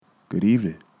Good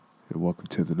evening, and welcome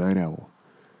to the Night Owl.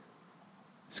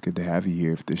 It's good to have you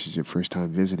here if this is your first time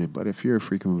visiting, but if you're a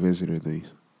frequent visitor, then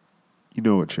you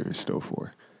know what you're in store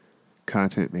for.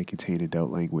 Content may contain adult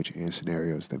language and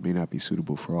scenarios that may not be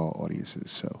suitable for all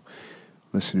audiences, so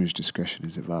listeners' discretion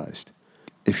is advised.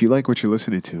 If you like what you're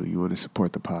listening to and you want to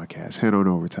support the podcast, head on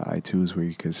over to iTunes where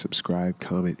you can subscribe,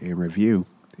 comment, and review.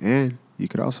 And you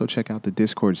could also check out the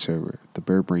Discord server, the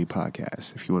Bird Brain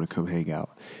Podcast, if you want to come hang out.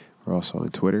 We're also on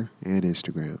Twitter and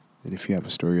Instagram. And if you have a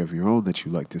story of your own that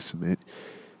you'd like to submit,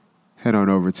 head on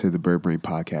over to the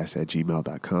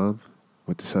birdbrainpodcast@gmail.com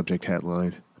with the subject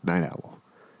headline, Night Owl.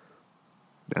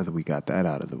 Now that we got that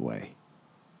out of the way.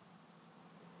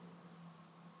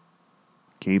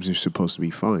 Games are supposed to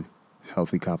be fun,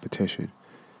 healthy competition,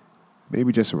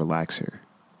 maybe just a relaxer.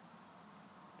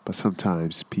 But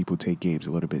sometimes people take games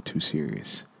a little bit too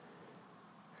serious.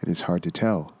 And it's hard to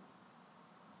tell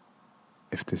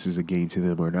if this is a game to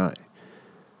them or not.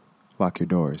 Lock your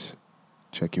doors,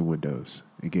 check your windows,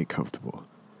 and get comfortable.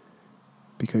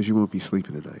 Because you won't be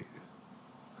sleeping tonight.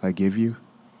 I give you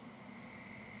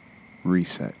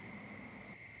Reset.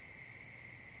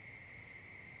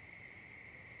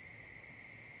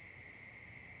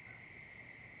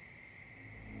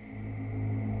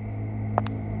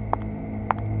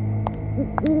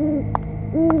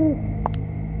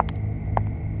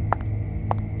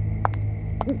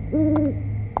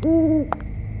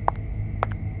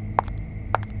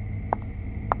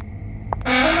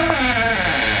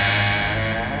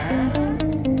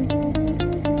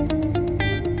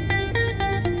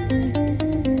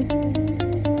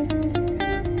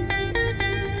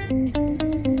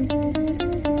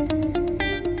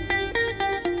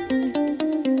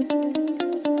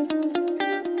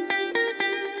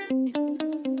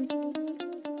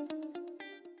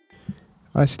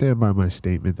 I stand by my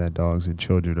statement that dogs and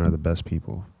children are the best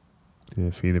people.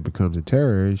 If either becomes a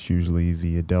terror, it's usually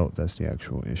the adult that's the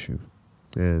actual issue.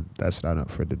 And that's not up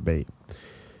for debate.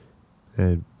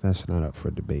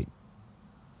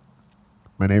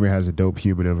 My neighbor has a dope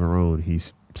human of her own.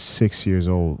 He's 6 years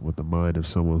old with the mind of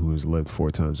someone who has lived 4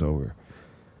 times over.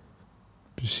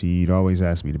 She'd always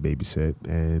ask me to babysit,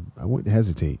 and I wouldn't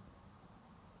hesitate.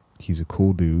 He's a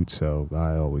cool dude, so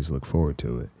I always look forward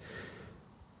to it.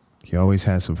 He always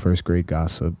had some first grade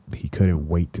gossip he couldn't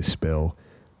wait to spill.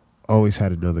 Always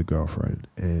had another girlfriend,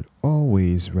 and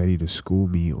always ready to school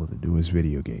me on the newest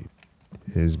video game.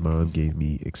 His mom gave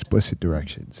me explicit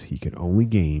directions he could only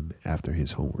game after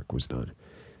his homework was done.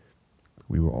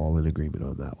 We were all in agreement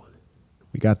on that one.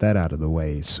 We got that out of the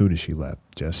way as soon as she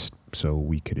left, just so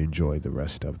we could enjoy the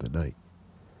rest of the night.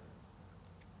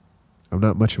 I'm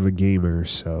not much of a gamer,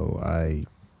 so I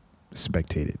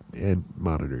spectated and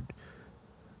monitored.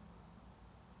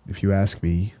 If you ask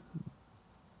me,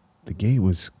 the game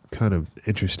was kind of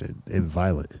interesting and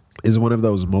violent. It's one of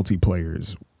those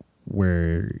multiplayers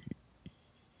where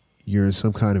you're in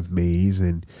some kind of maze,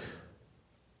 and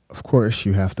of course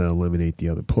you have to eliminate the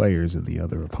other players and the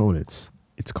other opponents.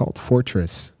 It's called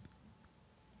Fortress,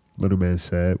 Little Man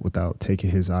said without taking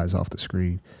his eyes off the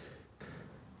screen.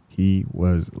 He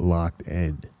was locked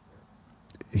in.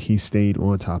 He stayed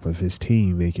on top of his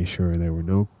team, making sure there were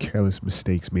no careless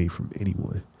mistakes made from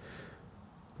anyone.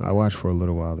 I watched for a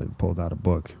little while, then pulled out a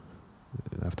book.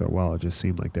 After a while, it just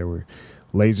seemed like there were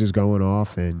lasers going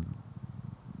off and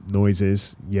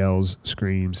noises, yells,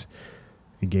 screams,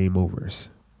 and game overs.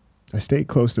 I stayed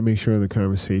close to make sure the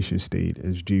conversation stayed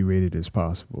as G-rated as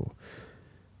possible.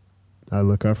 I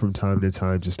look up from time to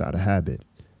time just out of habit.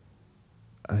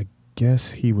 I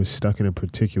guess he was stuck in a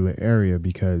particular area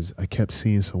because I kept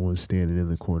seeing someone standing in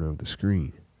the corner of the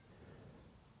screen.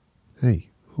 Hey,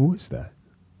 who is that?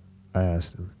 I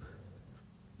asked him.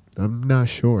 I'm not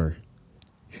sure.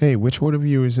 Hey, which one of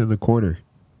you is in the corner?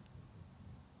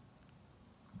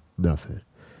 Nothing.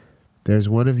 There's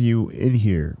one of you in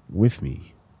here with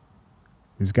me.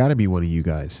 There's got to be one of you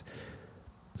guys.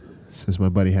 Since my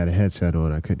buddy had a headset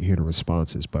on, I couldn't hear the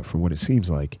responses, but from what it seems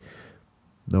like,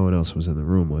 no one else was in the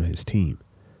room on his team.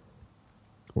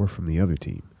 Or from the other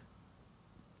team.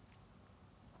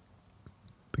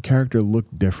 The character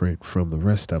looked different from the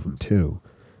rest of them, too.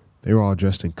 They were all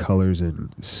dressed in colors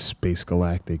and space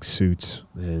galactic suits,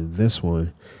 and this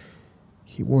one,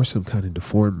 he wore some kind of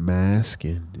deformed mask,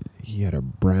 and he had a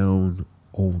brown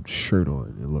old shirt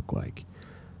on, it looked like.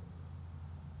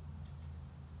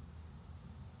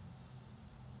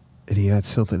 And he had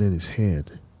something in his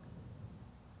hand.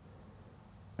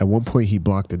 At one point, he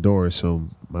blocked the door so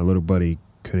my little buddy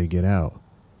couldn't get out.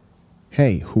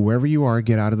 Hey, whoever you are,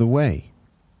 get out of the way.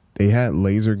 They had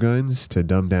laser guns to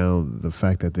dumb down the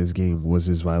fact that this game was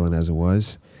as violent as it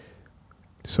was.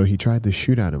 So he tried to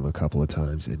shoot at him a couple of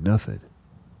times and nothing.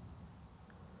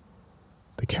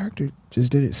 The character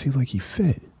just didn't seem like he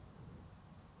fit.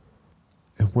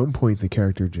 At one point, the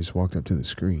character just walked up to the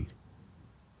screen.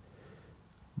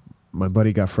 My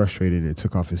buddy got frustrated and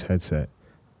took off his headset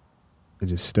and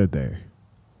just stood there.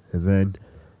 And then,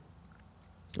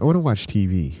 I want to watch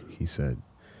TV, he said.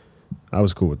 I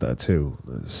was cool with that too.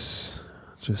 It's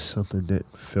just something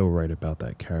didn't feel right about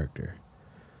that character.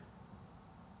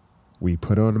 We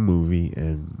put on a movie,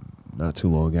 and not too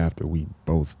long after, we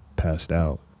both passed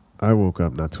out. I woke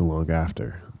up not too long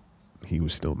after. He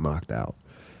was still knocked out.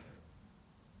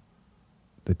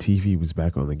 The TV was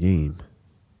back on the game.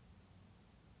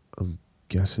 I'm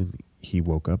guessing he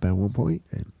woke up at one point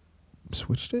and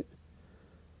switched it.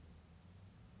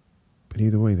 But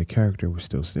either way, the character was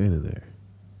still standing there.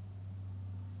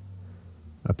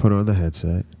 I put on the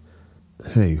headset.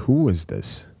 Hey, who is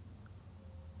this?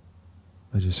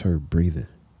 I just heard breathing.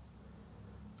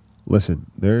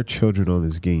 Listen, there are children on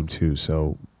this game too,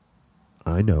 so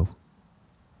I know,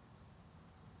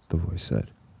 the voice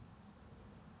said.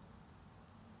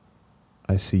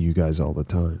 I see you guys all the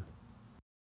time.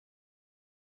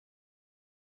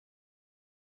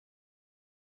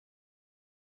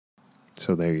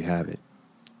 So there you have it.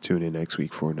 Tune in next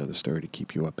week for another story to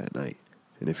keep you up at night.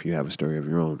 And if you have a story of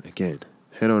your own, again,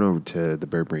 head on over to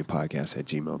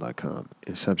thebirdbrainpodcast@gmail.com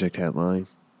and subject headline,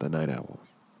 The Night Owl.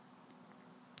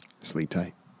 Sleep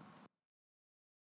tight.